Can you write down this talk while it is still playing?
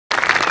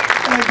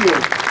Thank you.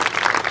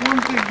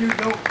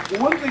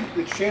 One thing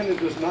that Shannon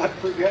does not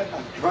forget,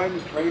 I'm trying to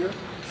train her,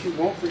 she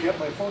won't forget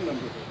my phone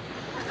number.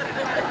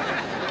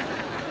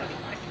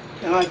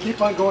 And I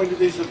keep on going to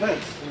these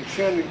events. And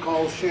Shannon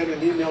calls, Shannon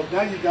emails.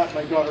 Now you got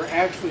my daughter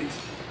Ashley's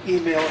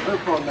email and her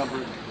phone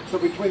number. So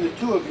between the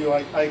two of you,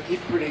 I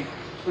keep pretty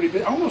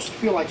busy. I almost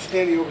feel like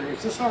standing over here.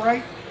 Is this all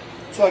right?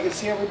 So I can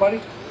see everybody?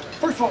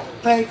 First of all,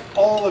 thank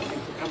all of you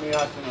for coming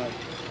out tonight.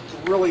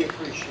 Really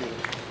appreciate it.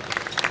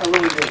 I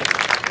really do.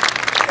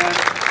 And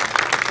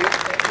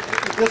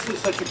this is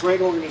such a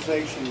great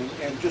organization,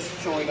 and just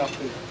showing up,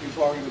 as you've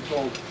already been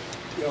told,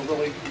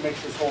 really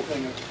makes this whole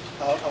thing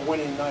a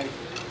winning night.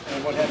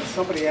 And what happened?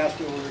 Somebody asked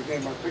me when we were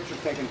getting our pictures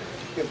taken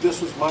if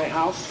this was my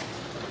house.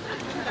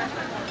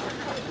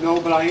 No,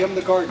 but I am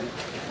the gardener.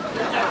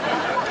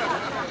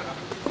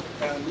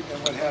 And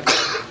what have you.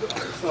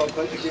 So,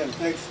 but again,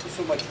 thanks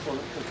so much for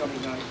coming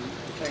tonight, and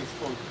thanks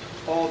for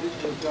all that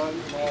you've done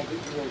and all that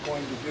you are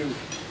going to do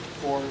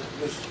for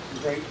this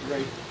great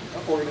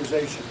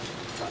organization.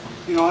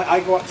 I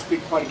go out and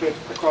speak quite a bit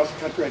across the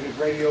country. I did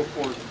radio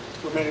for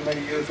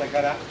many years. I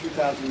got out in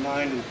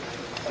 2009, and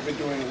I've been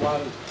doing a lot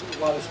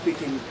of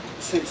speaking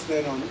since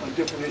then on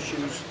different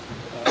issues,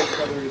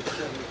 whether it's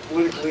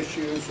political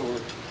issues or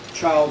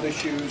child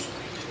issues,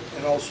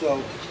 and also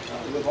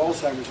with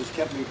Alzheimer's, it's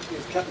kept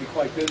me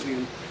quite busy.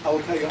 And I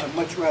will tell you, I'd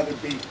much rather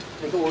be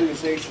with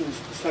organizations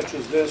such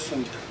as this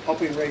and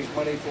helping raise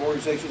money for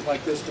organizations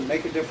like this to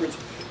make a difference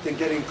than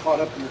getting caught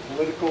up in the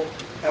political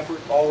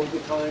effort all of the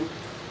time,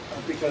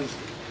 because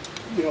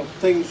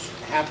things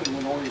happen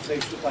when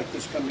organizations like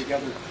this come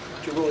together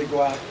to really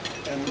go out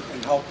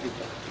and help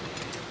people.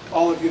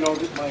 All of you know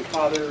that my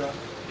father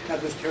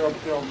had this terrible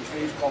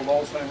disease called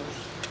Alzheimer's.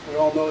 We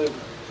all know that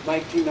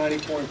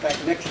 1994, in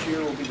fact, next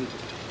year will be the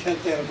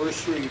 10th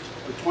anniversary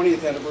or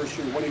 20th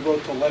anniversary when he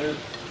wrote the letter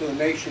to the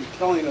nation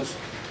telling us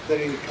that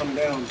he had come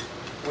down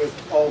with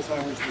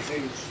Alzheimer's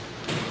disease.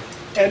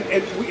 And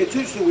it's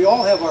interesting, we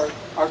all have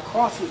our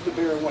crosses to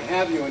bear and what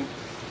have you,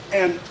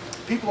 and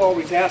people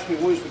always ask me,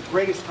 what was the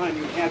greatest time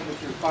you had with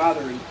your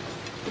father? And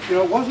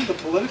it wasn't the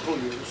political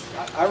years.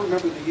 I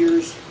remember the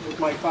years with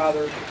my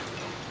father,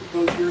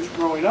 those years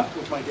growing up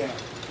with my dad,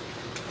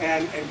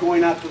 and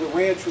going out to the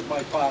ranch with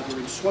my father,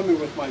 and swimming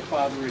with my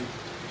father,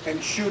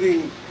 and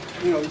shooting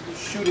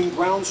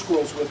ground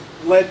squirrels with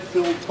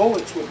lead-filled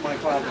bullets with my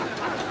father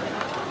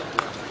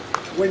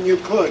when you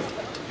could.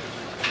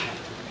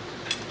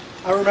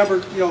 I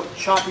remember,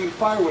 chopping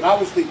firewood. I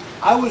was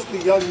the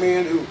young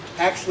man who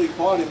actually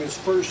bought him his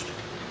first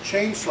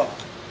chainsaw,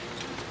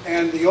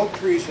 and the oak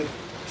trees at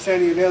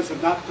San Ynez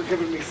have not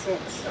forgiven me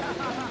since.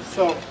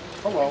 So,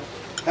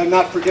 have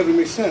not forgiven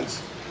me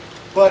since.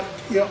 But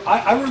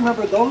I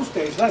remember those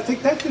days, and I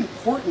think that's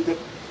important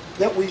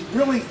that we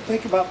really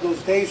think about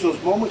those days,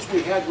 those moments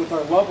we had with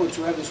our loved ones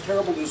who had this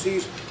terrible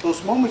disease,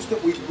 those moments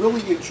that we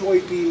really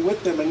enjoyed being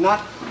with them, and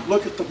not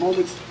look at the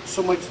moments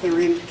so much they're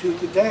into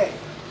today.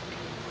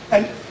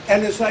 And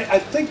as I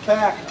think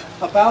back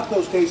about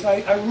those days,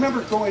 I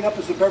remember growing up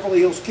as a Beverly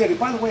Hills kid. And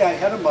by the way, I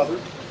had a mother.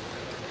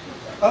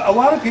 A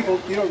lot of people,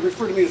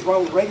 refer to me as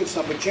Ronald Reagan's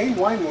son, but Jane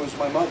Wyman was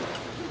my mother.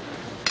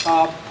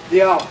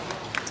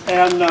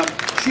 And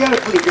she had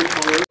a pretty good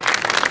career.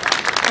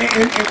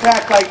 In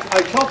fact,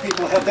 I tell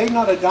people, had they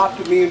not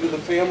adopted me into the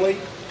family,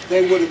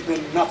 they would have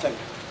been nothing.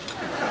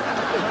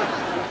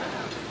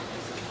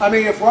 I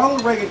mean, if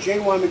Ronald Reagan and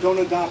Jane Wyman don't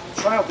adopt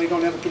a child, they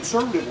don't have a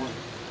conservative one.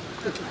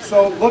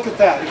 So look at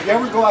that. If you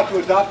ever go out to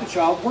adopt a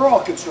child, we're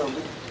all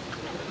conservative.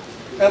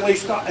 At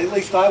least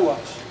I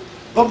was.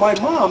 But my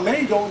mom,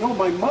 many don't know,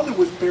 my mother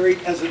was buried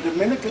as a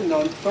Dominican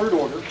nun, third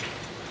order.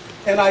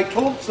 And I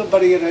told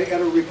somebody at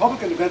a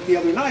Republican event the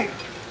other night,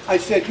 I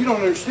said, you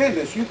don't understand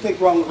this. You think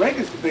Ronald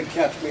Reagan's the big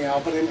cat's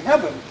meow, but in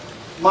heaven,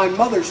 my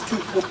mother's 2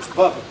 flips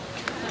above it.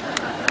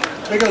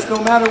 Because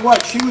no matter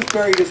what, she was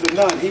buried as a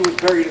nun, he was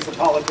buried as a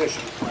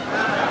politician.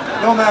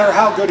 No matter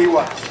how good he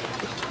was.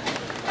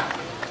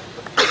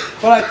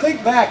 But I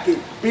think back to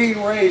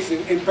being raised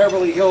in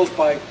Beverly Hills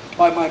by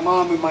my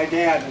mom and my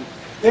dad. And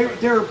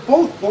they're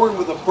both born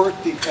with a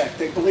birth defect.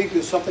 They believed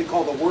in something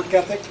called the work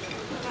ethic,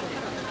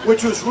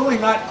 which was really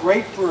not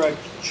great for a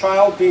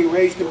child being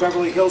raised in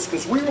Beverly Hills,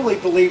 because we really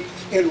believed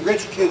in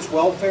rich kids'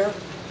 welfare.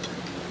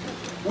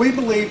 We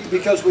believed,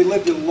 because we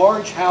lived in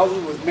large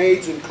houses with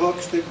maids and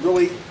cooks, that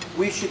really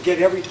we should get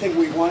everything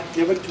we want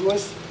given to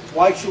us.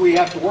 Why should we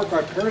have to work?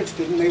 Our parents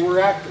didn't. They were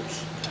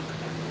actors.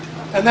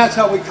 And that's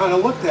how we kind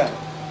of looked at it.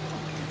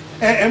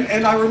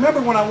 And I remember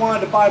when I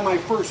wanted to buy my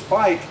first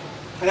bike,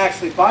 and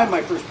actually buy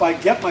my first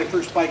bike, get my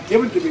first bike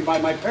given to me by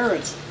my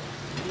parents,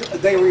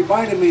 they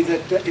reminded me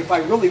that if I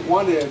really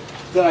wanted it,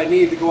 that I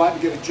needed to go out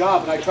and get a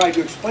job. And I tried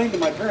to explain to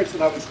my parents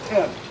that I was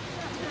 10.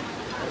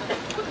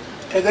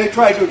 And they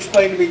tried to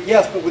explain to me,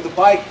 yes, but with a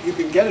bike you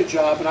can get a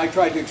job. And I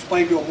tried to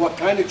explain to them what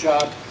kind of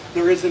job.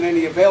 There isn't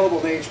any available.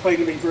 They explained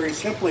to me very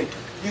simply,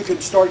 you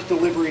can start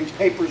delivering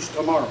papers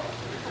tomorrow.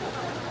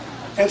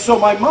 And so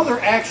my mother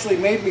actually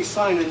made me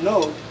sign a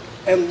note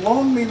and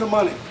loaned me the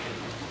money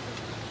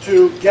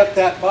to get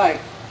that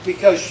bike,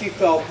 because she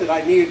felt that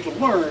I needed to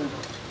learn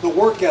the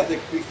work ethic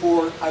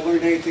before I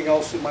learned anything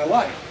else in my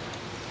life.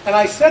 And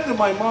I said to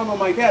my mom and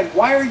my dad,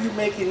 why are you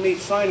making me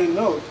sign a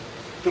note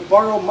to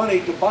borrow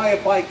money to buy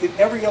a bike that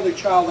every other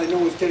child I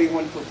know is getting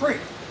one for free?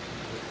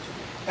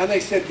 And they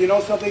said, you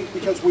know something,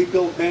 because we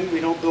build men,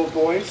 we don't build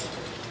boys.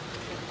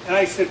 And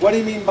I said, what do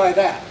you mean by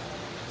that?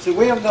 I said,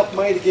 we have enough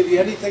money to give you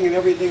anything and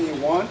everything you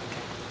want,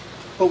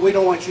 but we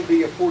don't want you to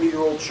be a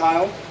 40-year-old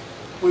child.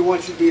 We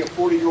want you to be a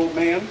 40-year-old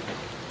man.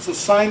 So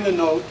sign the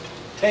note,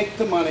 take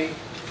the money,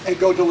 and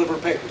go deliver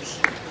papers.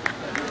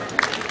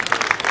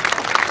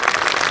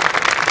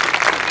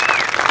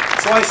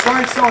 So I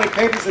started selling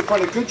papers in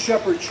front of Good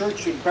Shepherd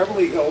Church in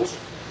Beverly Hills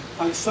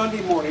on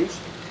Sunday mornings,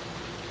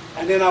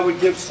 and then I would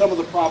give some of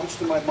the profits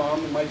to my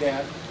mom and my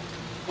dad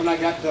when I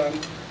got done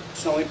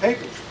selling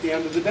papers at the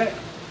end of the day.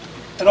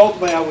 And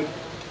ultimately I would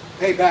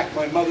pay back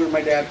my mother and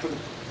my dad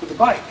for the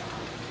bike,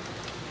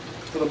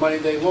 for the money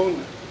they loaned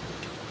me.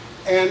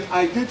 And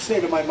I did say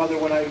to my mother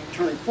when I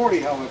turned 40,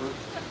 however,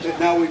 that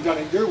now we've done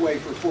it your way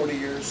for 40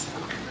 years,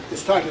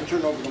 it's time to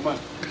turn over the money.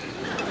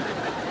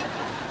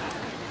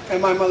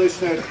 And my mother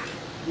said,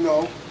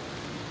 no,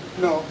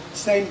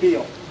 same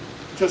deal,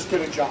 just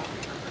get a job.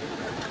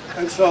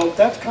 And so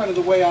that's kind of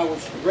the way I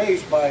was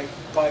raised by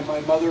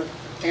my mother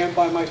and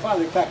by my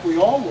father. In fact, we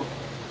all were.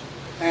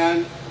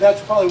 And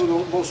that's probably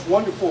the most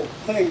wonderful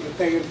thing that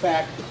they, in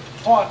fact,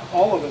 taught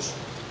all of us,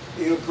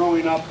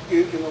 growing up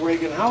in the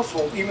Reagan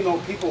household. Even though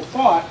people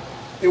thought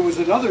it was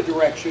another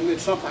direction, that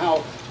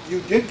somehow you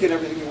did get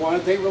everything you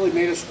wanted, they really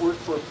made us work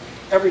for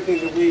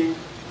everything that we,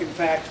 in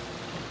fact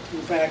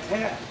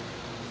had.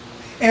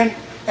 And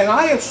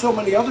I had so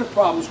many other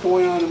problems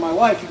going on in my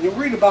life, and you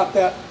read about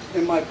that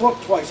in my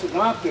book, Twice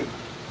Adopted,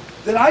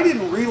 that I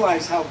didn't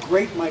realize how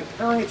great my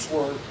parents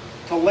were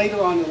till later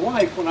on in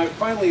life when I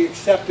finally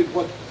accepted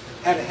what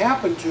had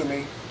happened to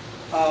me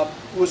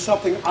was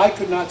something I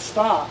could not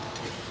stop.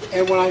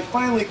 And when I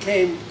finally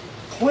came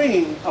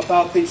clean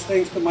about these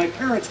things to my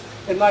parents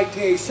in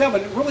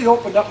 1987, it really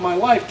opened up my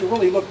life to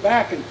really look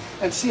back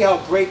and see how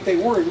great they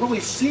were and really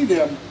see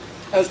them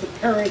as the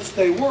parents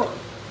they were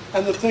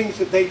and the things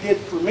that they did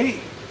for me.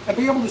 And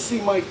be able to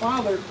see my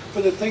father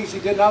for the things he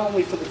did, not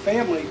only for the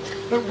family,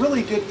 but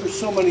really did for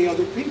so many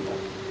other people.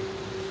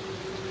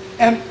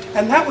 And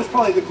that was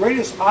probably the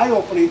greatest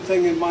eye-opening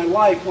thing in my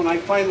life when I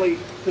finally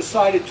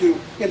decided to,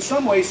 in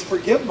some ways,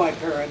 forgive my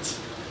parents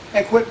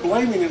and quit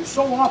blaming them.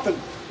 So often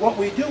what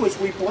we do is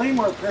we blame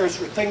our parents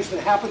for things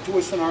that happen to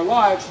us in our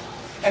lives,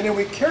 and then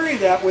we carry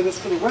that with us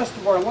for the rest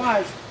of our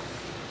lives,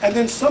 and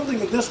then something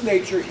of this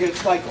nature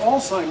hits, like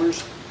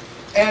Alzheimer's,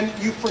 and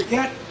you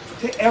forget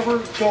to ever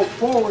go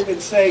forward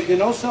and say, you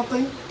know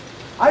something?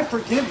 I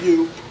forgive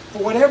you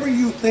for whatever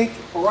you think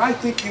or I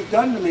think you've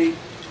done to me.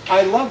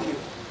 I love you.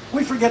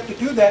 We forget to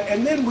do that,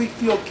 and then we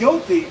feel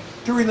guilty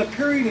during the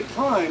period of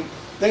time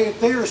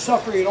they are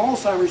suffering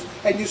Alzheimer's,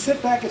 and you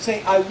sit back and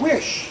say,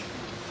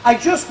 I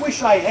just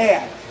wish I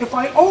had. If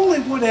I only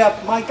would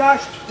have, my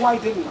gosh, why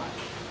didn't I?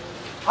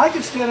 I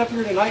could stand up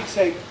here tonight and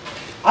say,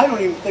 I don't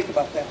even think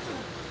about that.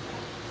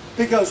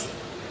 Because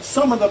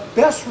some of the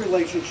best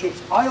relationships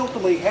I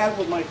ultimately had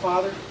with my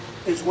father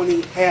is when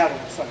he had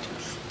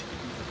Alzheimer's.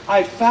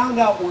 I found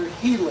out where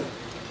he lived,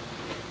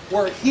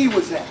 where he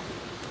was at,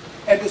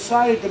 and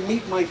decided to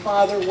meet my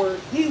father where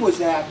he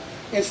was at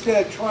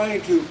instead of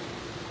trying to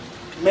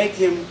make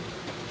him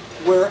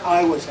where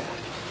I was at.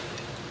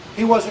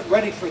 He wasn't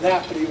ready for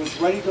that, but he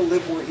was ready to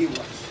live where he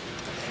was.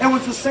 And it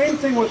was the same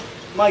thing with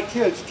my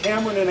kids,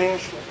 Cameron and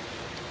Ashley.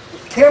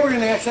 Cameron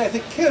and Ashley, I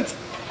think kids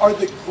are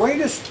the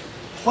greatest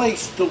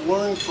place to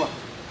learn from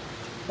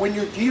when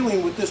you're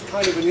dealing with this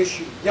kind of an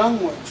issue. Young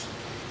ones.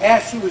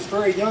 Ashley was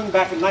very young.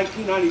 Back in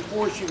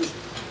 1994, she was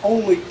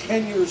only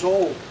 10 years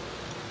old.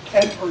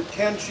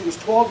 She was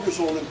 12 years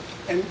old.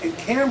 And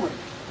Cameron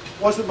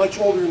wasn't much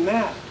older than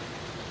that.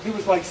 He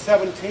was like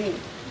 17.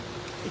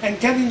 And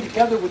getting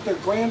together with their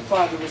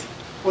grandfather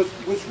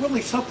was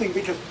really something,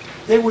 because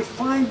they would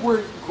find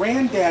where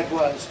Granddad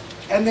was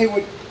and they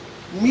would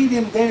meet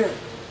him there.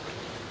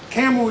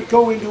 Cameron would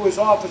go into his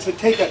office and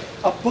take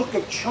a book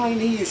of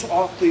Chinese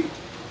off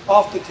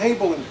the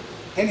table,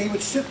 and he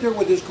would sit there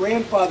with his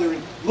grandfather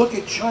and look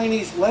at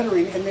Chinese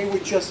lettering, and they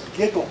would just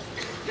giggle.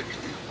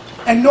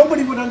 And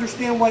nobody would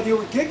understand why they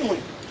were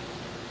giggling.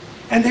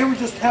 And they were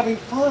just having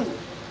fun.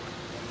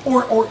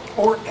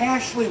 Or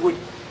Ashley would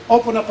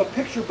open up a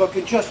picture book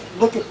and just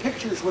look at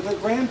pictures with her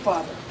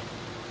grandfather.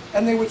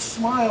 And they would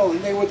smile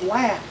and they would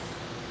laugh,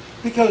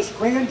 because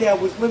Granddad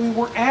was living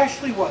where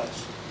Ashley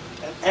was.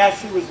 And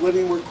Ashley was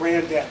living where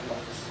Granddad was.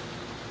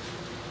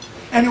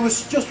 And it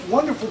was just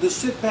wonderful to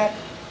sit back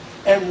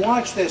and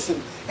watch this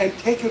and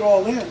take it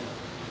all in.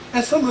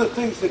 And some of the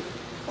things that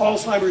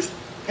Alzheimer's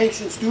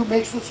patients do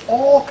makes us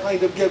all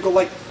kind of giggle.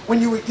 Like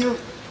when you would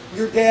give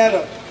your dad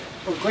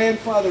or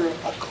grandfather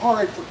a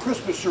card for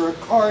Christmas or a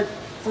card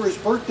for his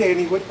birthday, and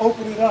he would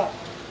open it up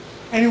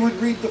and he would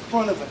read the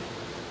front of it.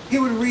 He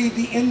would read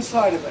the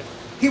inside of it.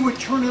 He would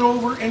turn it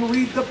over and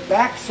read the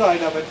back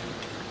side of it.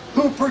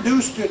 Who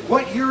produced it,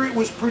 what year it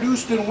was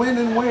produced, and when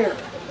and where.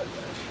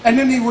 And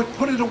then he would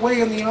put it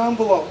away in the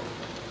envelope.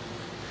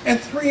 And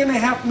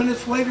 3.5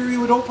 minutes later, he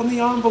would open the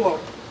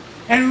envelope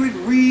and he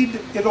would read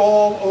it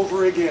all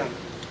over again.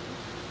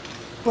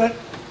 But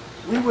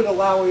we would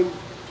allow him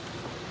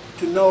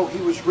to know he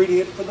was reading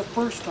it for the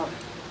first time.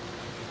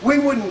 We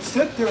wouldn't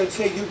sit there and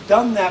say, you've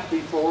done that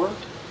before,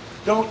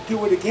 don't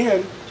do it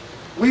again.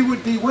 We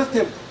would be with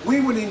him.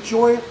 We would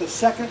enjoy it the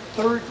second,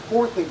 third,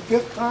 fourth, and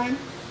fifth time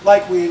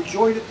like we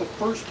enjoyed it the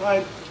first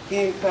time he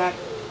in fact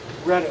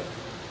read it.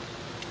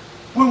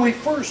 When we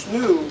first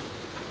knew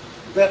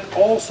that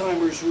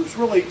Alzheimer's was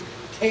really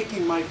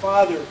taking my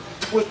father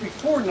was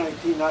before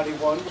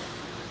 1991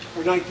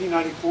 or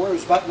 1994. It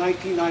was about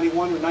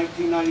 1991 or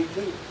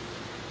 1992.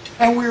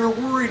 And we were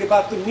worried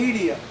about the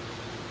media,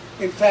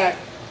 in fact,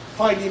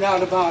 finding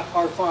out about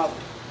our father.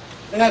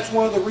 And that's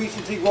one of the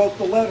reasons he wrote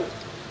the letter.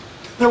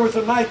 There was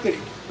a night that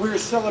we were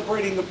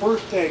celebrating the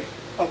birthday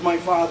of my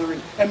father,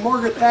 and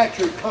Margaret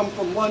Thatcher had come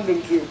from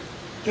London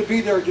to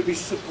be there to be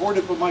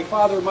supportive of my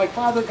father. My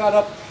father got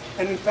up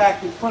and, in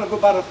fact, in front of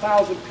about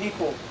 1,000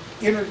 people,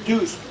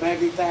 introduced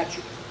Maggie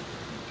Thatcher.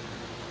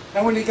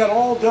 And when he got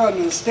all done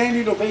and a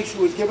standing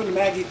ovation was given to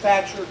Maggie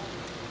Thatcher,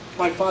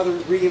 my father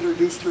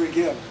reintroduced her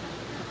again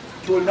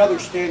to another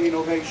standing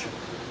ovation.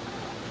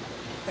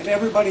 And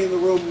everybody in the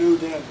room knew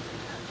then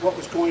what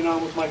was going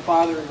on with my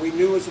father, and we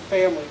knew as a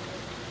family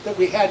that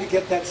we had to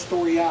get that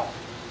story out.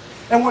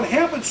 And what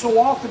happens so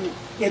often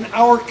in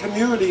our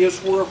community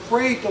is we're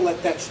afraid to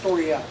let that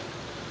story out.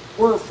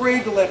 We're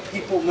afraid to let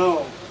people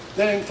know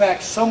that in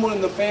fact someone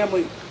in the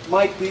family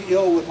might be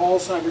ill with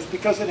Alzheimer's,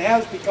 because it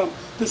has become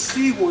the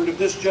C word of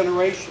this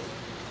generation.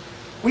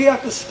 We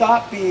have to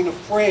stop being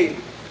afraid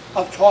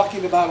of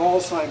talking about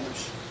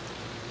Alzheimer's.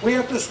 We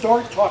have to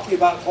start talking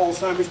about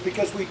Alzheimer's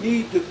because we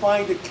need to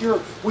find a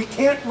cure. We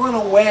can't run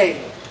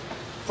away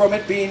from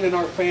it being in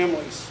our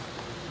families,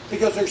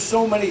 because there's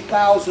so many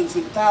thousands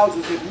and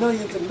thousands and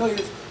millions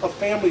of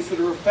families that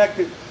are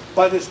affected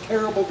by this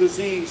terrible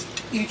disease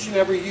each and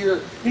every year.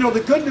 You know,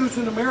 the good news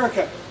in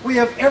America, we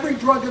have every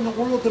drug in the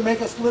world to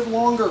make us live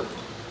longer.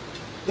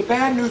 The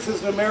bad news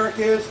in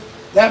America is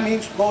that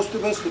means most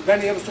of us,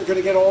 many of us, are going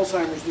to get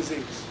Alzheimer's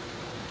disease.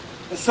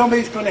 And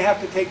somebody's going to have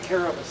to take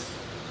care of us.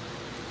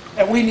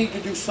 And we need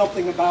to do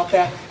something about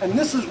that. And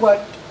this is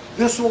what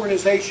this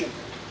organization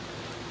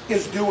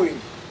is doing.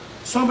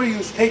 Somebody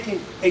who's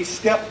taking a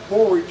step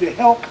forward to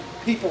help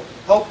people,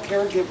 help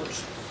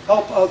caregivers,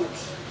 help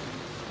others.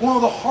 One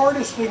of the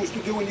hardest things to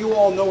do, and you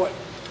all know it,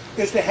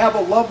 is to have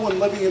a loved one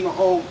living in the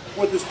home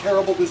with this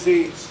terrible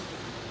disease.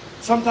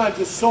 Sometimes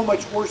it's so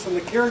much worse than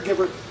the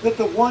caregiver that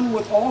the one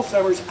with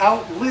Alzheimer's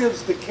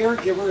outlives the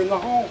caregiver in the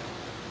home.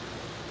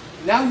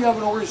 Now you have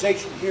an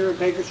organization here in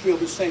Bakersfield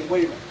that's saying,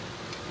 wait a minute,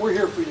 we're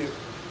here for you.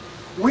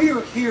 We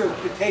are here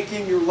to take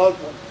in your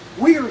loved one.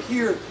 We are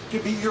here to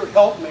be your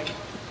helpmate,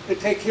 to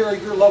take care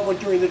of your loved one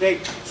during the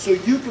day so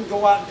you can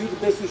go out and do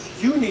the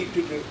business you need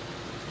to do.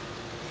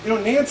 You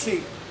know,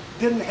 Nancy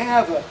didn't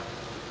have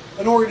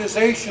an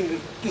organization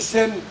to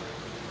send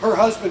her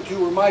husband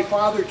to, or my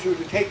father to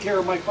take care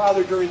of my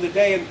father during the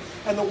day.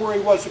 And the worry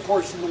was, of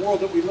course, in the world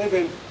that we live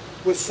in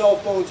with cell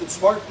phones and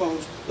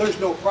smartphones, there's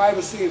no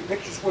privacy, and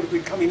pictures would have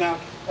been coming out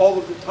all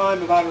of the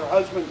time about her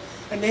husband.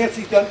 And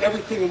Nancy's done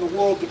everything in the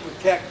world to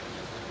protect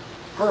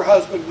her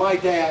husband, my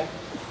dad,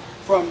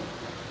 from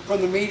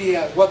the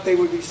media, what they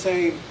would be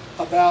saying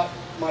about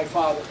my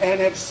father,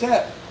 and have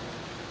said,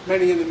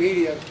 many in the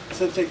media,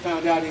 since they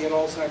found out he had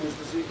Alzheimer's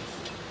disease.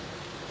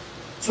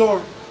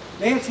 So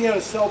Nancy had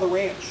to sell the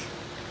ranch.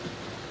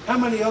 How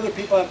many other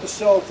people have to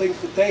sell things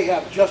that they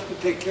have just to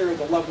take care of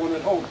the loved one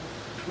at home?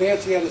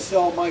 Nancy had to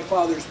sell my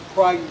father's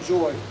pride and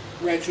joy,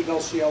 Rancho del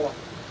Cielo,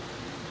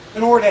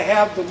 in order to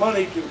have the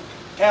money to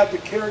have the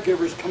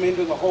caregivers come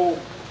into the home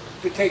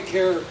to take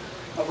care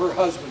of her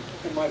husband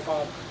and my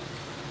father.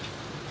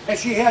 And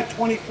she had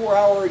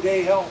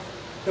 24-hour-a-day help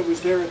that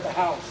was there at the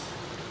house.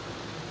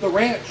 The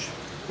ranch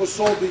was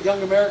sold to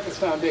Young America's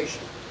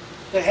Foundation.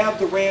 They have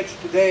the ranch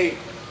today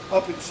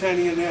up in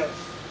Santa Ynez.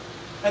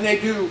 And they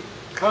do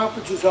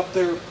conferences up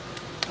there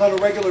on a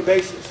regular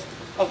basis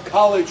of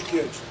college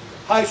kids,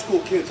 high school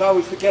kids. I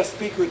was the guest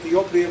speaker at the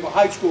opening of a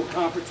high school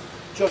conference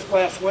just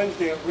last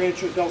Wednesday at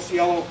Rancho del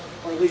Cielo,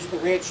 or at least the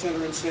Ranch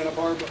Center in Santa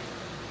Barbara.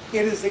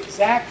 It is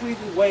exactly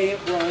the way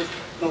it was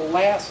the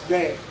last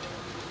day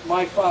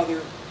my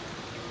father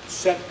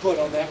set foot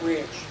on that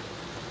ranch.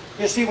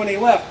 You see, when he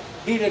left,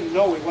 he didn't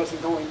know he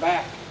wasn't going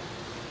back.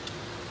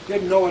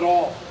 Didn't know at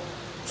all.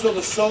 So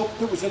the soap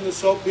that was in the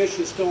soap dish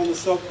is still in the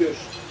soap dish.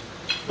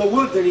 The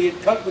wood that he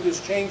had cut with his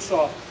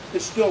chainsaw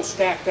is still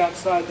stacked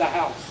outside the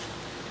house.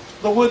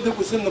 The wood that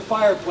was in the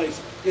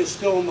fireplace is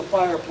still in the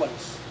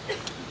fireplace.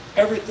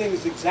 Everything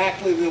is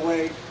exactly the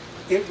way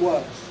it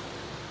was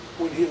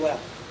when he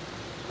left.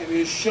 And it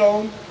is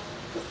shown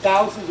to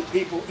thousands of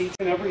people each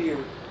and every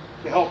year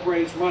to help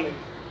raise money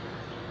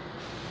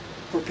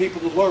for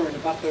people to learn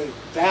about the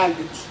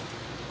values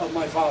of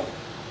my father,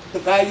 the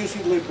values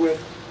he lived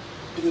with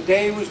from the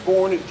day he was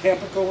born in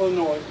Tampico,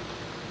 Illinois,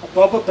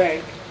 above a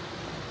bank,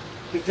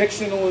 to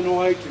Dixon,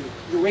 Illinois, to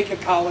Eureka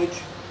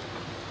College,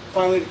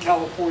 finally to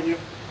California,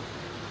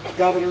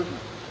 governor,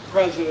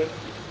 president,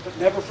 but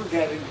never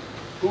forgetting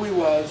who he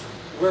was,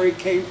 where he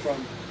came from,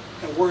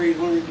 and where he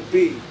learned to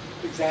be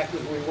exactly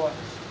who he was.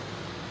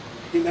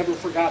 He never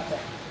forgot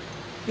that.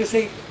 You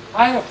see,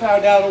 I have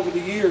found out over the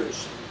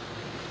years,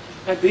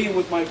 and being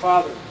with my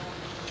father,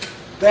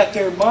 that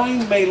their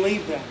mind may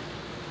leave them,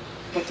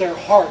 but their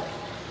heart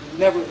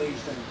never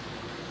leaves them.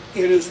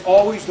 It is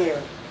always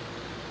there.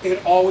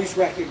 It always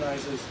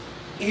recognizes,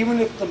 even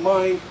if the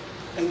mind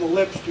and the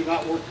lips do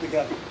not work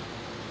together.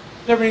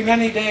 There would be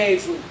many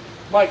days when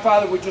my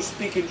father would just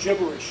speak in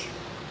gibberish,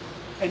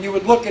 and you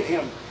would look at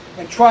him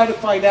and try to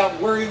find out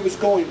where he was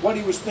going, what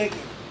he was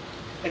thinking,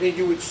 and then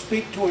you would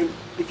speak to him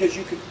because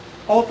you could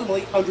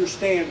ultimately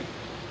understand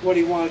what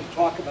he wanted to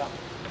talk about.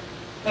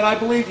 And I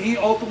believe he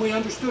ultimately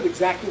understood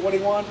exactly what he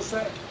wanted to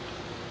say.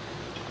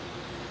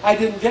 I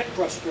didn't get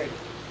frustrated.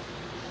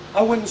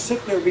 I wouldn't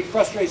sit there and be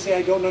frustrated and say,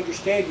 I don't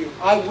understand you.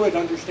 I would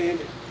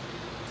understand it.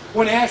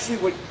 When Ashley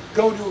would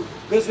go to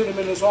visit him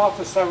in his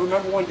office, I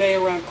remember one day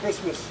around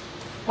Christmas,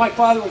 my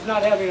father was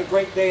not having a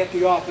great day at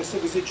the office.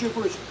 It was a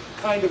gibberish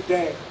kind of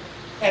day.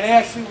 And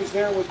Ashley was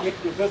there with me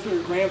to visit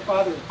her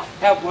grandfather and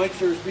have lunch.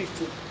 There was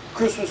some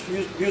Christmas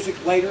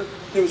music later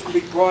that was going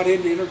to be brought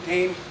in to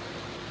entertain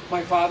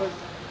my father.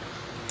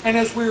 And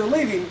as we were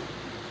leaving,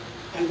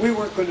 and we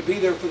weren't going to be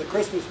there for the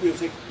Christmas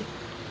music,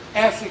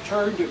 Ashley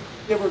turned to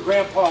give her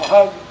grandpa a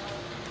hug.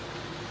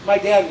 My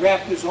dad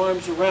wrapped his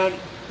arms around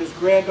his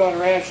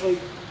granddaughter Ashley,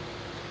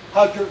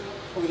 hugged her,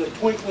 and with a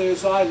twinkle in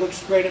his eye, looked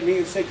straight at me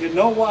and said, "You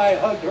know why I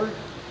hugged her,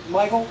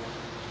 Michael?"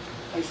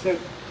 I said,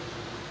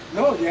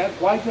 "No, Dad,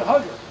 why'd you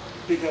hug her?"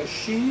 "Because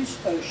she's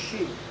a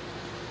she."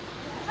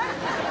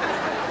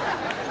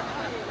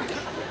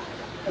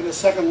 And a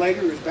second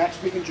later, he was back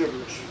speaking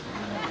gibberish.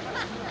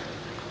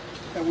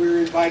 And we were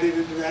invited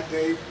into that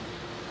day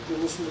to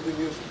listen to the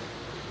music.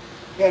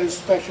 He had a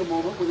special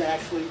moment with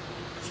Ashley,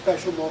 a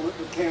special moment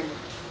with Cameron.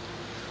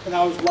 And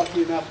I was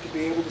lucky enough to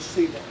be able to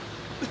see that.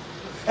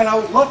 And I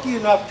was lucky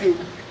enough to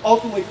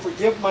ultimately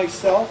forgive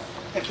myself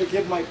and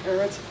forgive my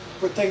parents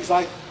for things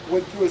I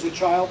went through as a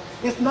child.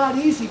 It's not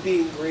easy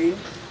being green,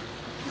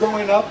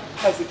 growing up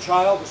as a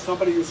child, as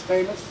somebody who's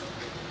famous.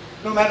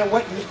 No matter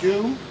what you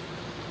do,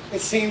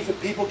 it seems that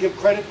people give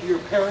credit to your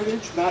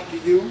parentage, not to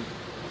you.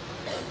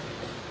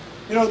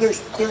 You know, there's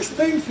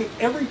things that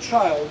every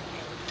child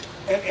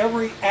and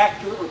every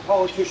actor or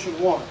politician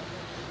want.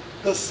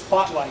 The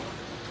spotlight.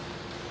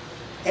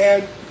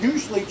 And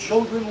usually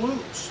children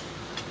lose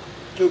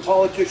to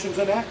politicians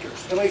and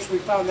actors. At least we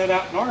found that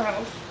out in our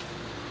house.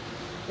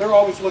 They're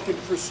always looking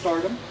for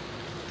stardom.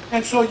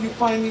 And so you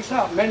find these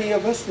out. Many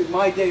of us in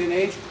my day and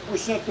age were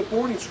sent to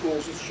boarding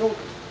schools as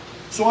children.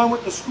 So I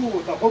went to school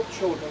with the Hope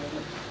children and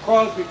the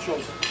Crosby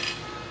children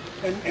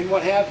and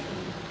what have you.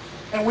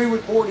 And we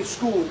would board at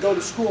school and go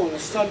to school on a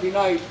Sunday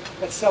night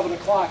at 7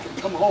 o'clock and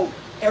come home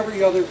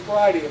every other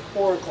Friday at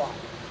 4 o'clock.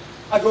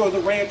 I go to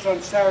the ranch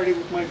on Saturday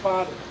with my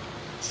father.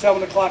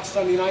 7 o'clock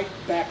Sunday night,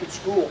 back at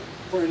school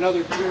for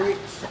another 2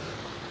 weeks.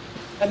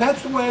 And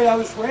that's the way I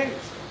was raised.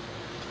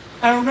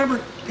 And I remember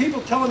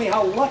people telling me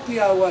how lucky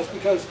I was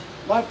because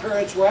my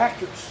parents were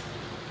actors.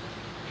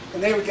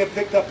 And they would get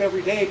picked up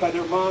every day by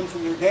their moms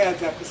and their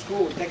dads after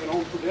school and taken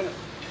home for dinner.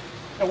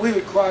 And we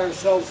would cry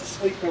ourselves to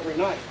sleep every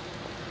night.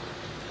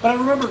 But I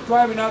remember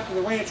driving out to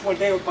the ranch one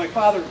day with my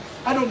father.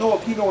 I don't know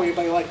if you know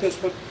anybody like this,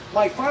 but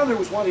my father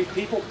was one of these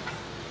people,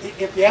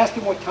 if you asked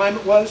him what time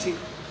it was, he'd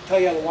tell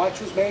you how the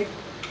watch was made.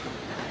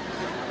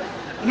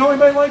 You know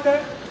anybody like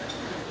that?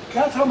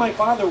 That's how my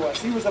father was.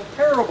 He was a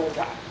parable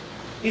guy.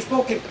 He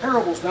spoke in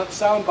parables, not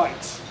sound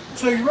bites.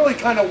 So you really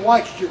kind of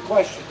watched your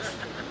questions.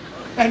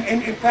 And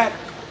in fact,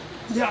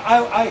 yeah,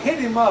 I hit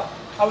him up.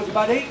 I was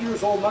about 8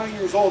 years old, 9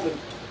 years old, and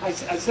I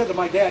said to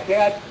my dad,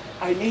 "Dad,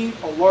 I need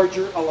a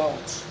larger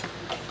allowance."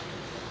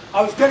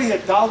 I was getting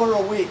 $1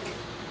 a week.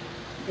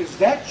 Is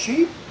that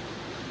cheap?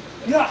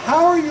 Yeah,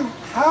 how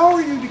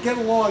are you to get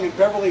along in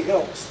Beverly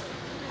Hills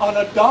on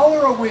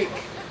 $1 a week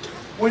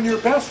when your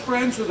best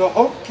friends are the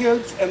Hope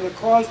kids and the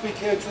Crosby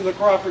kids and the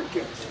Crawford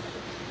kids?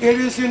 It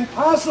is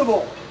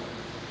impossible.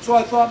 So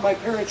I thought my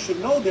parents should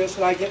know this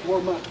and I get more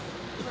money.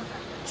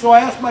 So I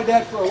asked my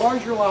dad for a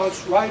larger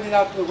allowance riding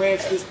out to the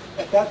ranch, because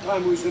at that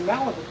time we was in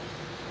Malibu.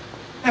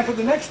 And for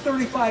the next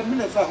 35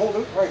 minutes I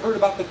heard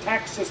about the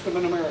tax system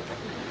in America.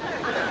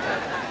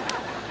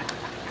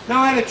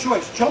 Now I had a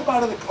choice, jump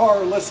out of the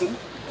car or listen.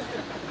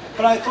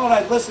 But I thought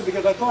I'd listen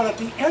because I thought at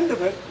the end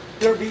of it,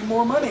 there'd be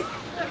more money.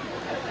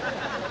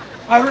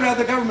 I heard how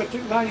the government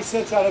took 90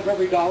 cents out of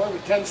every dollar.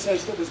 With 10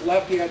 cents that was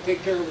left, he had to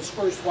take care of his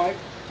first wife,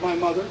 my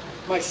mother,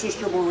 my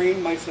sister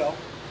Maureen, myself.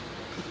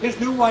 His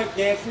new wife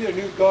Nancy, their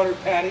new daughter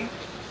Patty,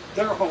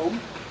 their home,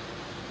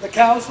 the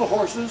cows, the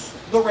horses,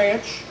 the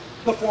ranch,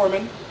 the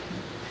foreman.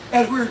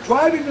 As we were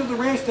driving to the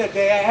ranch that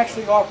day, I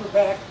actually offered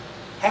back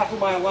half of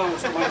my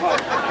allowance to my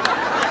father.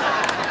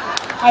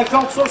 I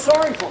felt so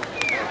sorry for him.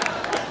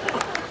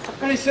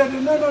 And he said,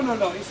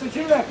 no. He said,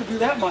 "You don't have to do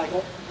that,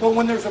 Michael. But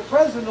when there's a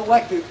president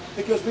elected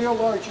that gives me a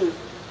larger,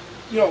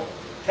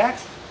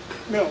 tax,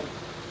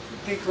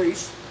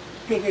 decrease,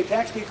 gives me a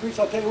tax decrease,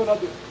 I'll tell you what I'll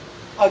do.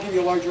 I'll give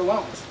you a larger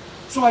allowance."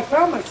 So I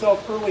found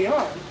myself early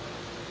on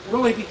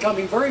really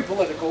becoming very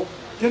political.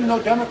 Didn't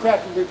know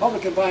Democrat from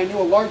Republican, but I knew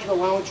a larger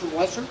allowance from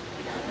lesser.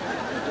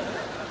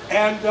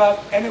 And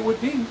it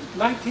would be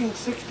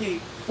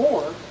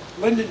 1964,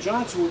 Lyndon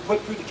Johnson would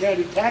put through the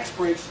Kennedy tax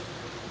breaks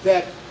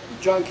that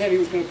John Kennedy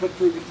was going to put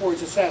through before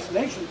his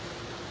assassination.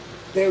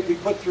 They would be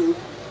put through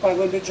by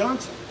Lyndon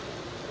Johnson.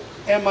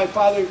 And my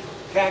father's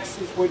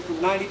taxes went from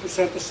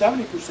 90% to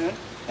 70%,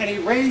 and he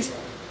raised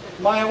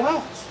my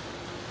allowance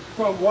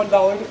from $1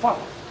 to $5.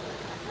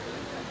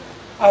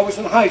 I was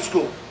in high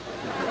school.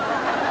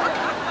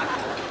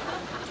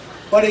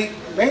 But he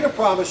made a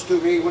promise to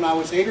me when I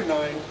was 8 or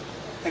 9,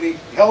 and he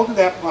held to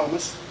that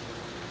promise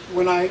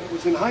when I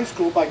was in high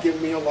school by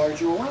giving me a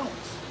larger allowance.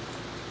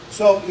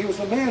 So he was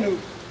a man who,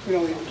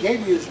 he gave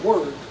me his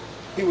word.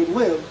 He would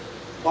live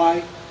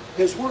by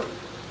his word.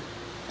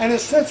 And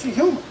his sense of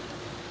humor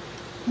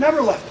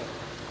never left him.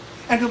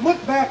 And to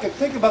look back and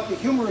think about the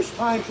humorous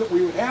times that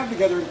we would have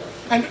together,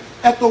 and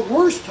at the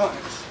worst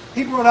times,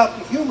 he brought out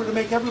the humor to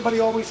make everybody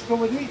always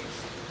feel at ease.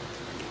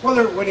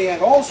 Whether when he had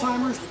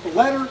Alzheimer's, the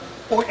letter,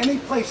 or any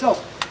place else,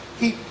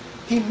 he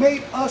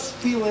made us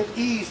feel at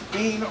ease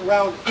being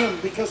around him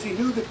because he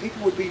knew that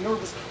people would be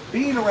nervous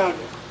being around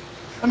him.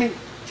 I mean,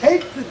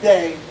 take the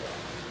day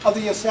of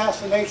the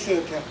assassination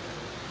attempt,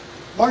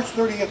 March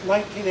 30th,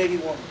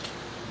 1981.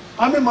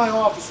 I'm in my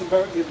office in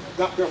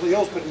not Beverly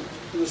Hills, but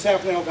in the San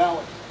Fernando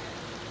Valley.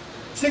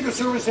 Secret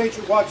Service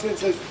agent walks in and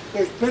says,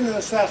 "There's been an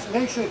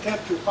assassination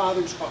attempt, your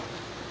father's fine."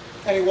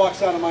 And he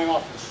walks out of my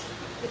office.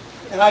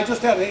 And I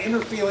just had an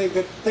inner feeling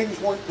that things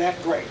weren't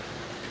that great.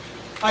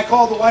 I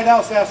called the White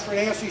House, asked for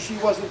Nancy. She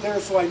wasn't there,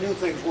 so I knew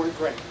things weren't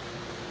great.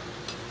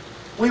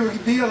 We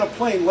would be on a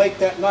plane late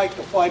that night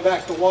to fly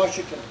back to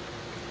Washington,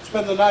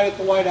 spend the night at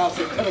the White House.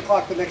 At 10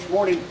 o'clock the next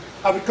morning,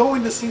 I would go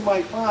in to see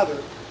my father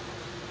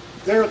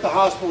there at the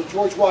hospital,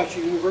 George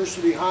Washington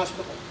University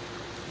Hospital.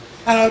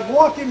 And I'd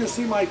walk in to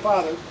see my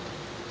father,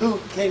 who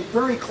came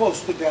very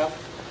close to death,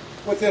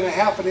 within a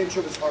half an inch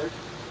of his heart.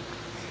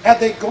 Had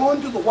they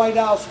gone to the White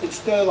House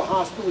instead of the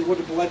hospital, he would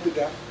have bled to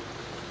death.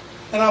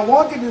 And I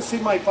walk in to see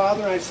my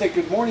father, and I say,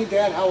 "Good morning,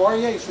 Dad, how are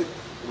you?" He said,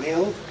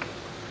 "Well,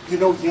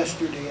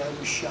 yesterday I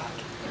was shot."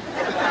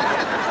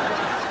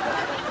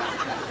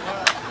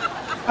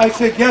 I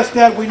said, "Yes,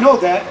 Dad, we know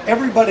that.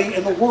 Everybody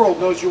in the world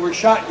knows you were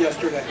shot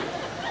yesterday."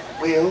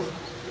 "Well,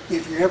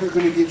 if you're ever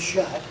going to get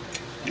shot,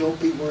 don't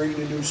be wearing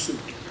a new suit."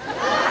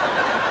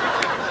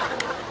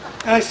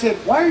 And I said,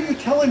 "Why are you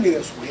telling me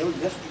this?" "Well,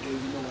 yesterday,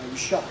 I was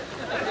shot."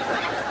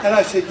 And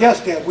I said, "Yes,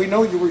 Dad, we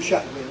know you were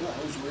shot." "Well,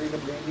 I was wearing a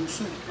brand new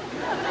suit.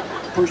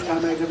 First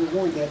time I'd ever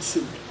worn that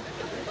suit.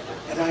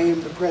 And I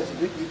am the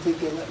president. You think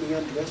they let me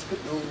undress, but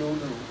no.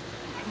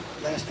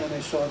 Last time I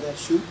saw that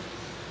suit,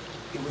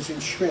 it was in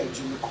shreds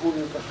in the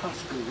corner of the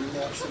hospital. We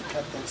actually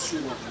cut that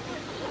suit off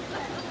again."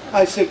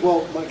 I said,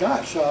 "Well, my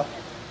gosh,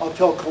 I'll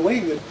tell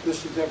Colleen that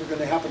this is never going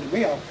to happen to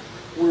me. I'll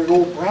wear an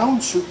old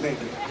brown suit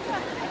maybe."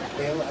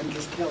 "Well, I'm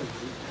just telling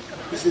you."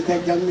 He said,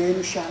 "That young man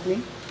who shot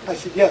me?" I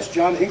said, "Yes,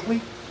 John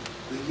Hinckley?"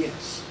 "Well,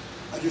 yes.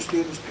 I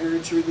understand his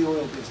parents are in the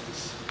oil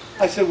business."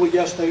 I said, "Well,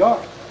 yes, they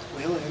are."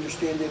 "Well, I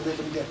understand they live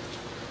in Denver."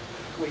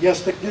 "Well,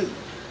 yes, they do."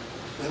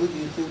 "Well, do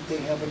you think they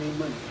have any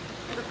money?"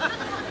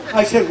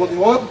 I said, "Well, the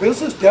oil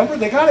business, Denver,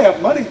 they got to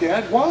have money,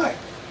 Dad. Why?"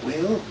 "Well,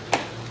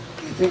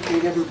 do you think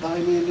they'd ever buy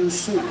me a new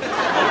suit?"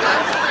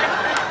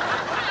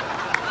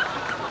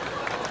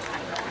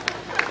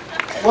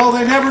 Well,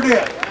 they never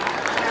did.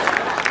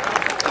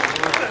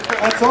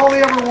 That's all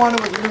they ever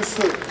wanted was a new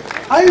suit.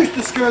 I used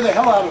to scare the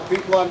hell out of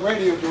people on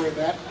radio doing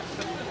that.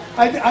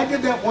 I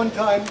did that one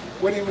time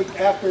when he was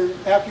after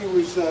he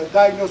was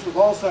diagnosed with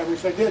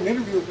Alzheimer's. I did an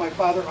interview with my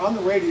father on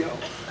the radio,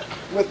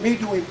 with me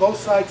doing both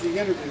sides of the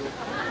interview.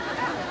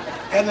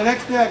 And the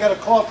next day I got a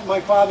call from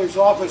my father's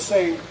office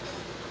saying,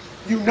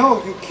 "You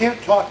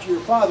can't talk to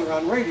your father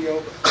on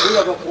radio. We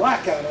have a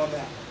blackout on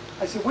that."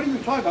 I said, "What are you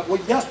talking about?"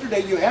 "Well,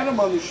 yesterday you had him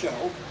on the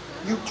show.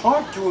 You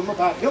talked to him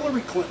about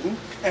Hillary Clinton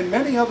and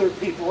many other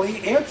people.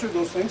 He answered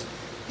those things.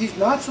 He's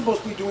not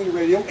supposed to be doing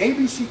radio.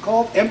 ABC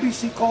called,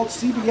 NBC called,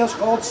 CBS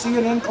called,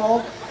 CNN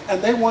called,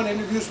 and they want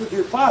interviews with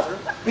your father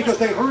because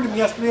they heard him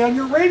yesterday on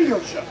your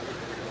radio show."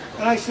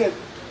 And I said,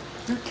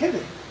 "You're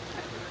kidding."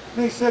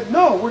 And they said,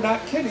 "No, we're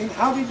not kidding.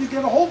 How did you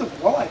get a hold of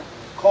him?" "Well, I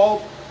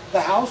called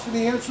the house and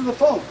he answered the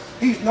phone."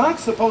 "He's not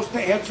supposed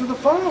to answer the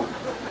phone.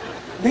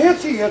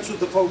 Nancy answered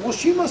the phone." "Well,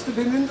 she must have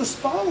been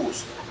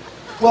indisposed."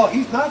 "Well,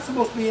 he's not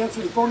supposed to be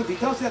answering the phone. If he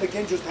does that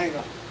again, just hang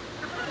up."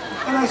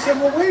 And I said,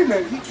 "Well, wait a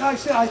minute." I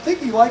said, "I think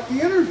he liked the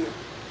interview."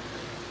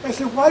 I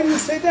said, "Why do you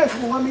say that?" I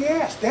said, "Well, let me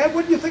ask. Dad,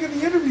 what did you think of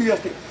the interview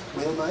yesterday?"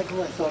 "Well,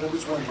 Michael, I thought it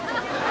was wonderful."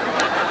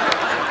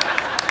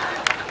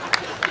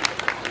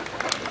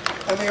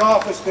 And the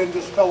office then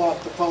just fell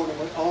off the phone and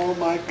went, "Oh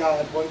my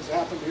God, what has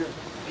happened here?"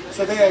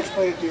 So they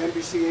explained it to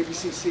NBC,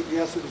 ABC,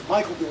 CBS. It was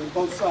Michael doing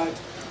both sides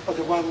of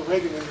the Ronald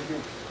Reagan interview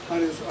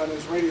on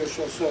his radio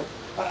show. So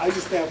I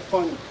used to have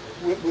fun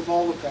with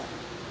all of that.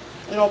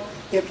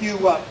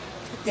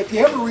 If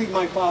you ever read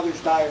my father's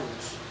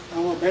diaries, I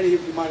don't know, many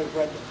of you might have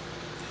read them,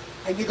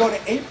 and you go to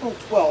April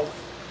 12th,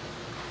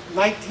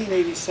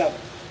 1987.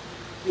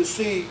 You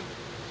see,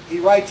 he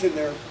writes in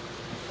there,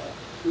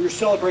 we were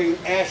celebrating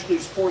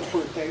Ashley's 4th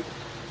birthday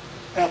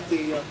at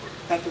the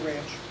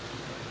ranch.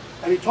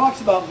 And he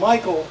talks about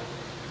Michael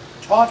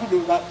talking to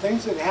him about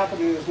things that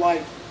happened in his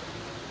life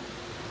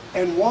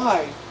and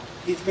why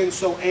he's been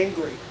so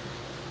angry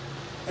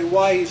and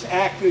why he's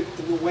acted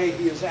in the way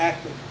he has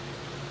acted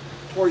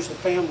towards the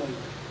family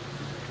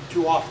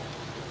too often.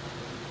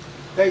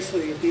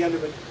 Basically, at the end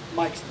of it,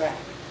 Mike's back.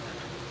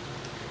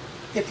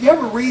 If you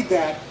ever read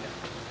that,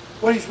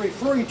 what he's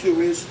referring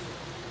to is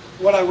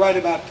what I write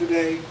about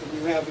today and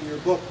you have in your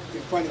book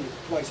in front of you,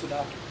 Twice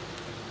Adopted.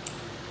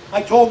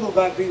 I told him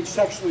about being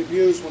sexually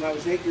abused when I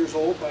was 8 years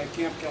old by a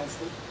camp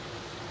counselor,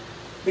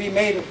 being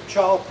made of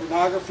child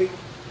pornography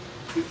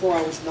before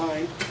I was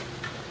 9,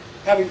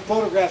 having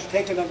photographs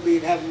taken of me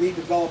and having me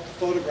develop the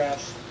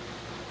photographs,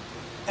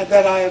 and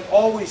that I have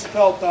always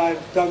felt that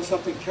I've done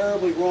something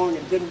terribly wrong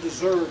and didn't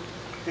deserve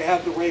to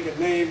have the Reagan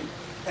name,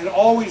 and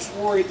always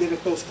worried that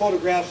if those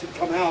photographs had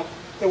come out,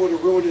 they would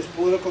have ruined his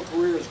political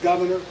career as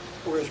governor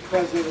or as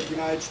president of the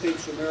United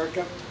States of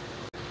America.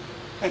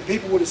 And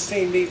people would have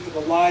seen me for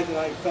the lie that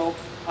I felt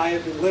I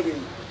had been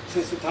living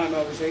since the time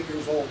I was 8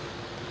 years old.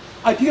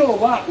 I deal a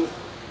lot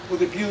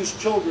with abused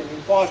children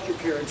in foster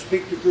care and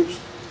speak to groups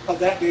of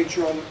that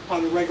nature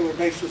on a regular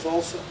basis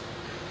also.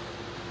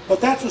 But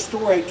that's a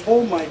story I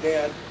told my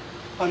dad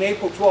on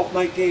April 12,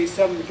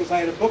 1987, because I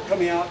had a book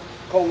coming out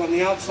called On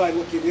the Outside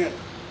Looking In.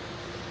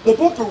 The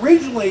book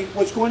originally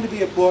was going to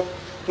be a book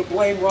to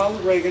blame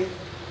Ronald Reagan,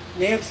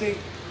 Nancy,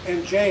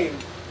 and Jane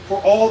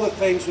for all the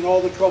things and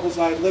all the troubles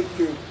I had lived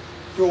through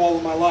all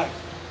of my life.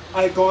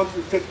 I had gone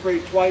through 5th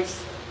grade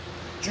twice,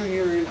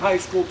 junior year in high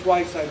school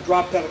twice. I had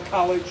dropped out of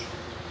college,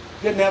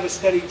 didn't have a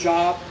steady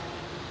job,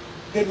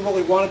 didn't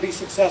really want to be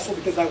successful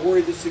because I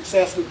worried that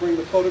success would bring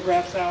the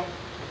photographs out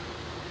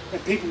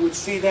and people would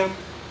see them.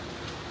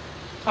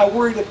 I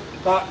worried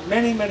about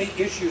many, many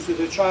issues that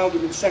a child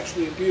who's been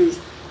sexually abused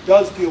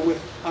does deal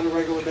with on a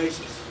regular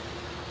basis.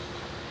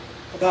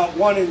 About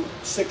 1 in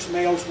 6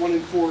 males, 1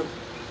 in 4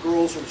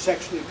 girls are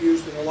sexually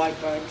abused in their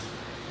lifetimes.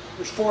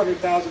 There's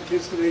 400,000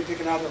 kids today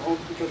taken out of their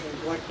homes because of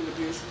neglect and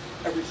abuse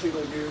every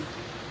single year.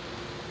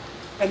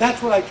 And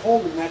that's what I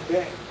told him that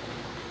day.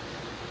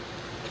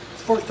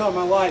 It's the first time in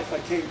my life I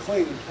came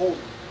clean and told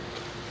him.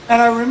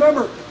 And I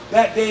remember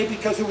that day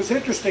because it was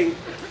interesting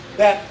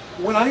that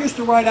when I used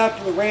to ride out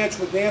to the ranch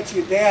with Nancy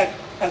and Dad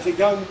as a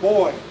young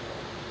boy,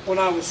 when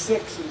I was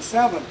 6 and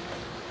 7,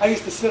 I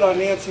used to sit on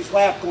Nancy's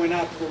lap going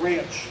out to the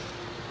ranch.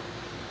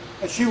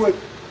 And she would,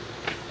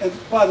 and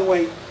by the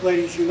way,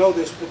 ladies, you know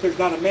this, but there's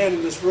not a man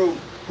in this room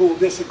who will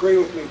disagree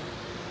with me.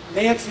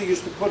 Nancy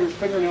used to put her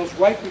fingernails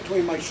right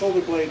between my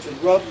shoulder blades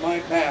and rub my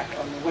back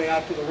on the way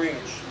out to the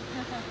ranch.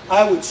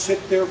 I would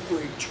sit there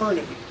for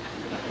eternity.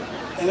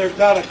 And there's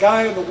not a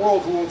guy in the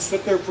world who won't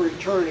sit there for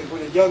eternity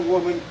when a young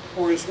woman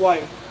or his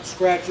wife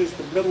scratches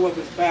the middle of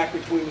his back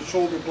between the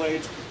shoulder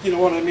blades. You know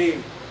what I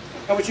mean?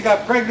 And when she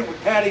got pregnant with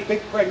Patty,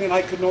 big pregnant,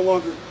 I could no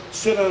longer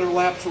sit on her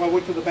lap, so I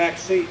went to the back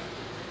seat.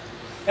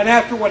 And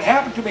after what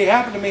happened to me,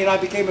 and I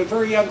became a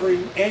very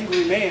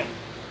angry man.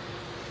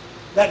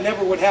 That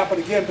never would happen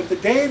again. But the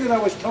day that I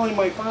was telling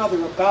my father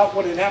about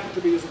what had happened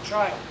to me as a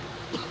child,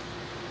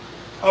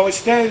 I was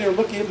standing there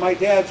looking at my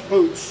dad's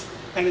boots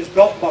and his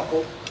belt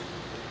buckle.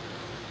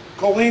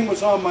 Colleen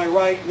was on my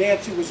right,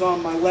 Nancy was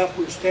on my left.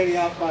 We were standing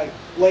out by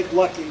Lake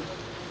Lucky.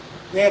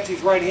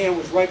 Nancy's right hand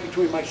was right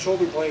between my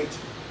shoulder blades.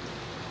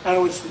 And I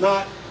was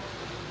not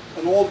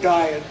an old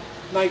guy in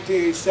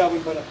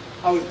 1987, but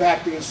I was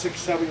back being 6,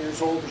 7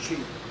 years old, and she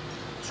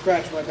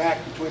scratched my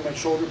back between my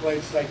shoulder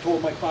blades as I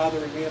told my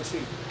father and Nancy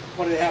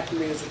what had happened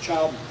to me as a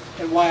child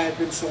and why I had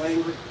been so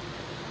angry.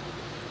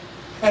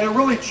 And it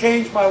really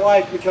changed my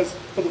life because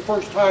for the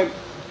first time,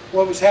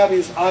 what was happening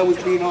is I was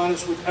being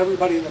honest with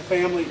everybody in the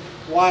family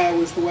why I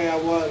was the way I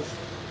was.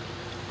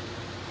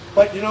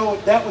 But you know,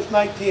 that was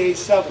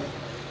 1987.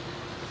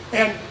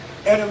 And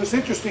it was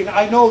interesting.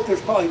 I know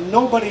there's probably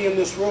nobody in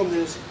this room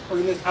or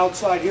in this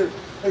outside here.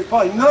 There's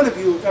probably none of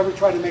you who have ever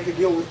tried to make a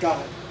deal with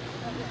God.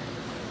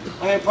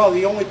 I am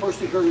probably the only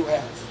person here who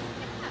has.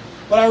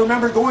 But I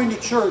remember going to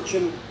church,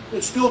 and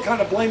it's still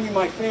kind of blaming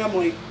my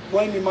family,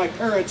 blaming my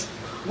parents.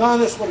 None of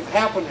this would have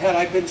happened had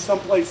I been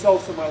someplace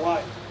else in my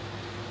life.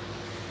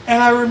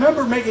 And I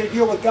remember making a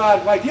deal with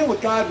God. My deal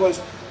with God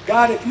was,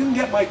 God, if you can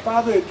get my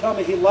father to tell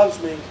me he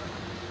loves me,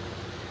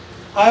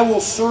 I will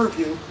serve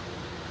you.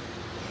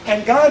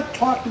 And God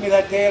talked to me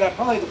that day, and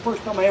probably the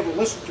first time I ever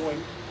listened to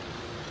him.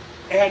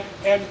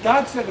 And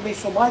God said to me,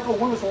 so Michael,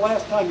 when was the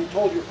last time you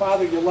told your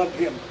father you loved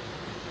him?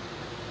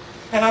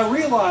 And I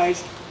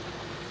realized,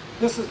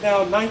 this is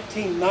now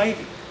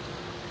 1990.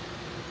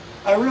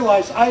 I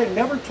realized I had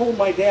never told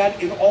my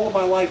dad in all of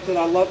my life that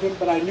I loved him,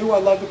 but I knew I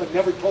loved him, but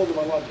never told him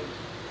I loved him.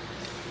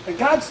 And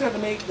God said to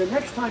me, the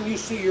next time you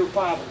see your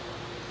father,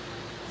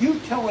 you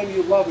tell him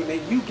you love him,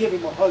 and you give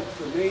him a hug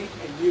for me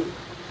and you.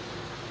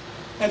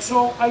 And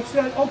so I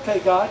said, okay,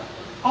 God,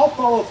 I'll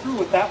follow through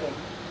with that one.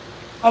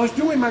 I was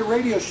doing my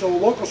radio show, a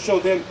local show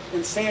then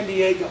in San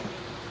Diego.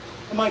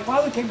 And my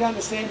father came down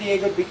to San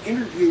Diego to be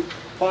interviewed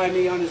by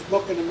me on his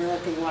book, An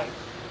American Life.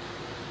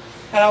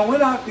 And I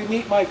went out to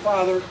meet my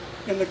father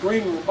in the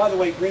green room. By the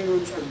way, green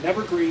rooms are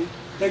never green.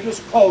 They're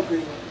just called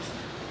green rooms.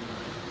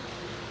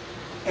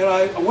 And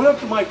I went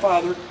up to my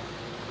father,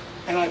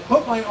 and I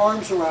put my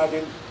arms around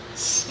him,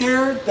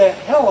 scared the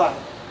hell out of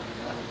him.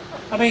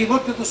 I mean, he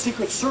looked at the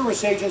Secret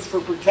Service agents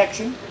for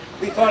protection.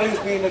 He thought he was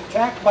being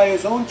attacked by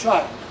his own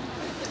child.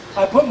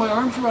 I put my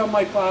arms around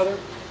my father,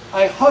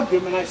 I hugged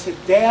him, and I said,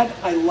 "Dad,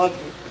 I love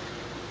you."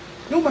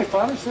 You know what my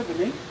father said to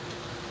me?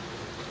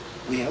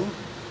 "Well,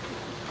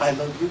 I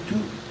love you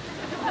too."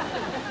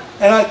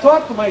 And I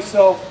thought to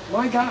myself,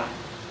 my God,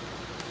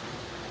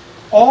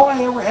 all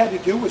I ever had to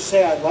do was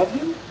say I love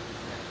you,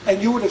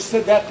 and you would have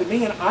said that to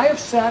me, and I have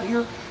sat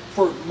here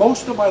for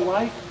most of my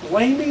life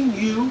blaming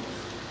you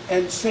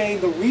and saying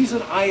the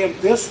reason I am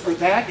this or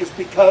that is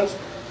because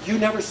you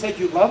never said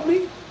you loved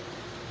me?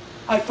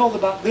 I felt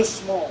about this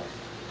small.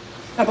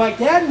 And my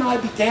dad and I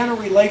began a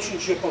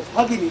relationship of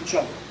hugging each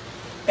other.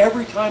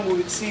 Every time we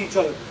would see each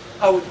other,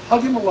 I would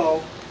hug him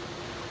hello,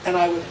 and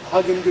I would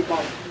hug him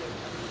goodbye.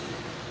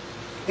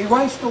 He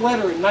writes the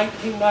letter in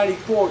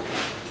 1994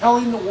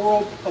 telling the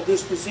world of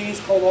this disease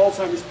called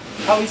Alzheimer's,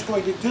 how he's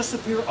going to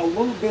disappear a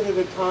little bit at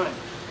a time.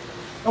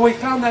 And we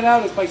found that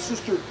out as my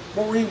sister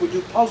Maureen would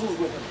do puzzles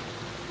with him.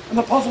 And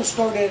the puzzle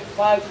started at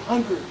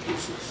 500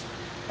 pieces,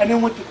 and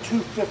then went to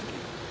 250,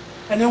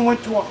 and then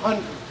went to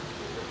 100,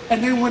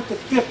 and then went to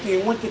 50,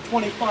 and went to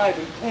 25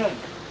 and 10.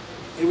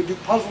 They would do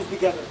puzzles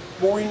together.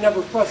 Maureen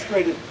never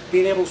frustrated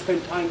being able to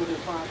spend time with her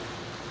father.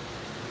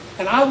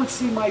 And I would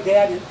see my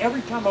dad, and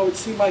every time I would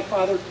see my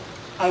father,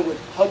 I would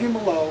hug him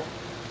hello,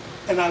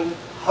 and I would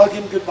hug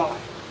him goodbye.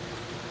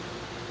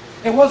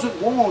 It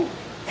wasn't long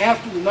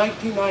after the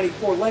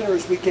 1994 letter,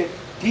 as we get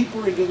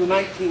deeper into the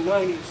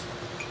 1990s,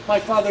 my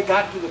father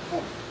got to the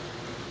point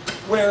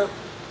where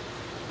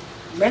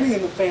many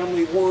in the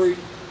family worried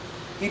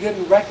he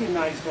didn't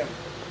recognize them.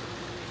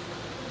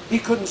 He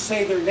couldn't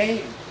say their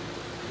name.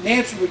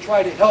 Nancy would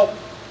try to help.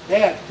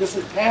 "Dad, this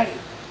is Patty.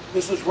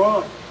 This is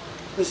Ron.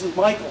 This is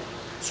Michael.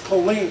 It's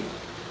Colleen,"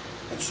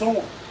 and so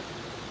on.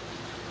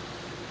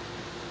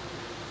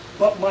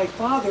 But my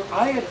father,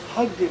 I had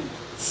hugged him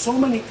so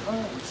many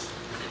times,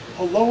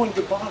 hello and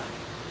goodbye,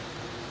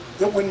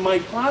 that when my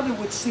father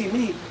would see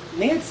me,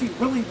 Nancy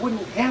really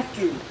wouldn't have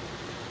to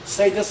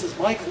say, "This is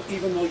Michael,"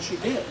 even though she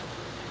did.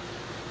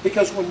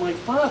 Because when my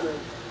father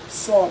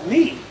saw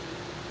me,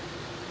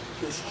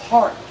 his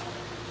heart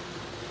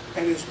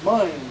and his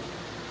mind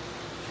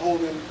told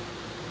him,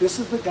 "This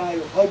is the guy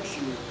who hugs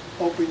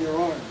you, open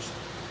your arms."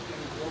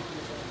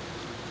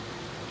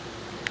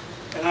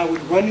 And I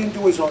would run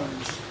into his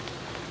arms.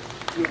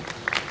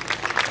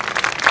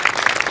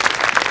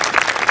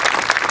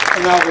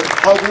 And I would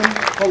hug him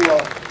hello.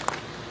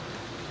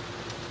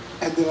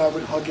 And then I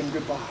would hug him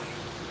goodbye.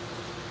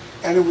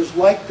 And it was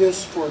like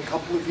this for a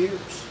couple of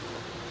years.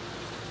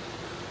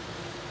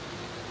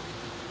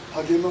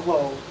 Hug him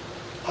hello,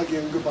 hug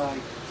him goodbye,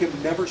 him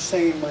never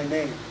saying my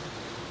name,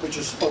 but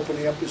just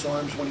opening up his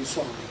arms when he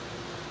saw me.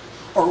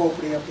 Or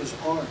opening up his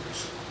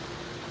arms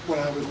when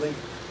I would leave,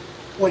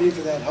 waiting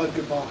for that hug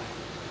goodbye.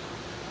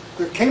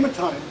 There came a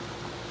time,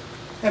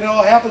 and it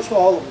all happens to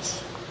all of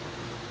us,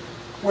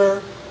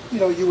 where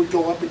you would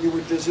go up and you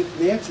would visit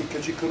Nancy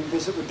because you couldn't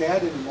visit with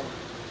Dad anymore,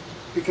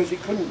 because he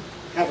couldn't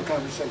have a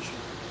conversation.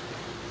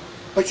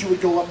 But you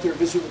would go up there and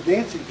visit with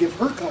Nancy, give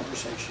her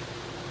conversation.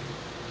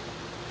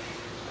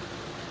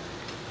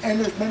 And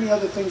there's many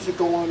other things that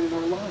go on in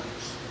our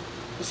lives.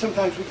 And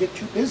sometimes we get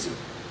too busy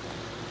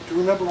to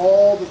remember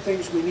all the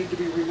things we need to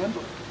be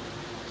remembering.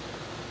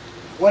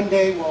 One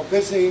day while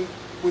visiting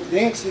with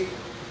Nancy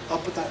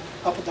up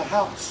at the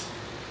house,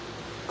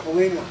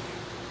 Colleen and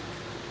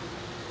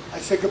I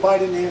said goodbye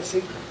to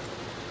Nancy,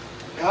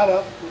 got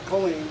up with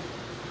Colleen,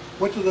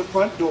 went to the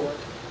front door,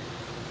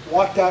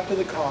 walked out to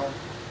the car,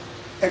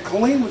 and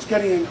Colleen was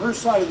getting in her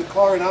side of the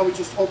car and I was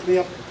just opening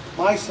up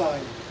my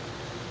side.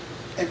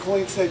 And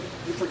Colleen said,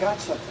 "You forgot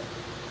something."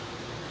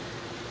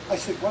 I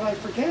said, "What did I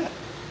forget?"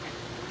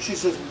 She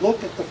says,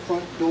 "Look at the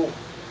front door."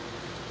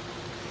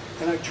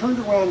 And I turned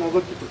around and I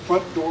looked at the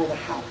front door of the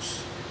house.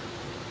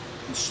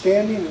 And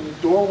standing in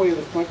the doorway of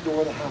the front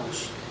door of the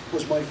house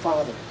was my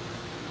father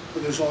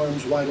with his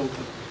arms wide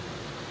open.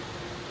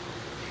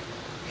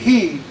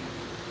 He,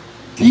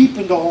 deep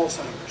into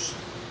Alzheimer's,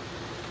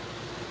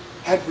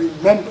 had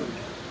remembered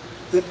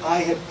that I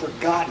had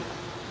forgotten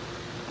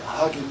to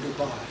hug him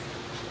goodbye.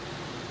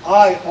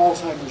 I,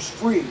 Alzheimer's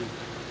free,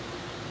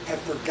 had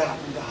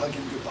forgotten to hug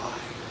him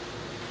goodbye.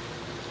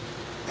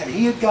 And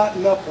he had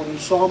gotten up when he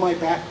saw my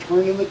back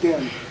turn in the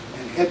den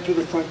and head to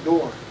the front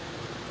door.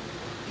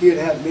 He had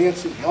had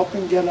Nancy help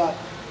him get up,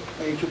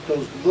 and he took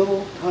those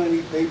little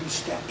tiny baby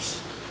steps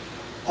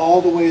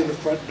all the way to the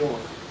front door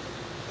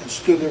and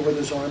stood there with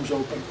his arms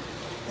open.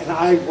 And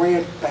I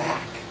ran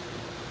back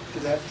to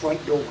that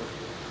front door,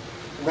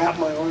 wrapped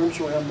my arms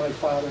around my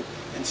father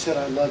and said,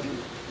 "I love you."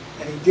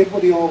 And he did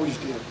what he always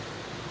did.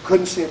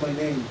 Couldn't say my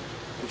name,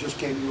 but just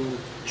gave me a little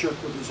jerk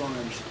with his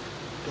arms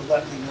to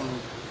let me know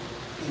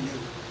he knew.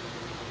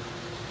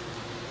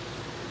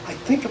 I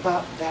think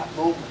about that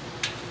moment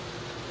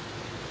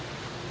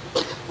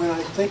when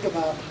I think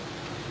about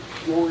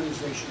the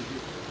organization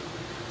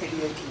here,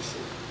 88KC,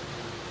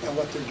 and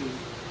what they're doing.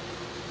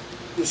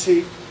 You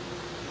see,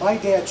 my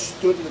dad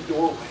stood in the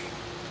doorway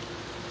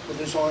with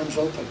his arms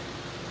open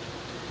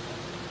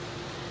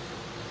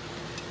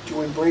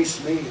to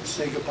embrace me and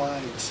say goodbye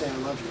and say I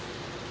love you.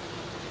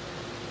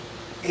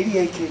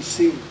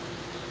 88KC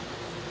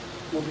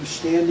will be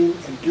standing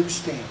and do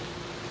stand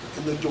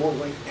in the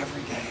doorway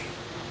every day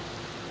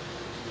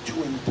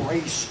to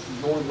embrace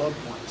your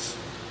loved ones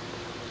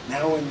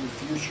now and in the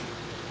future,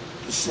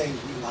 to say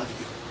we love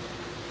you,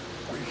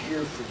 we're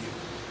here for you,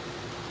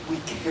 we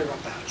care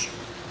about you.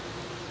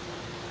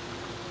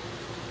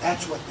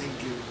 That's what they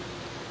do.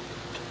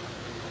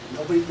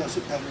 Nobody does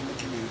it better in the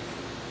community.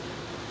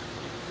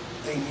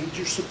 They need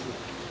your support.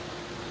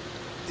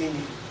 They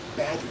need it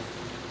badly.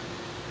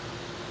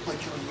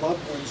 But your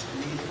loved ones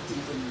need it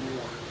even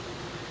more.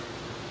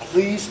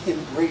 Please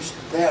embrace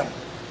them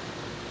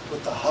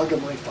with the hug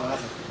of my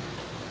Father,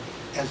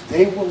 as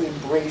they will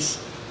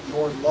embrace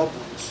your loved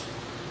ones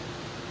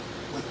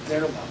with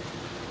their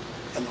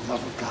love and the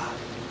love of God.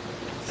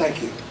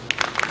 Thank you.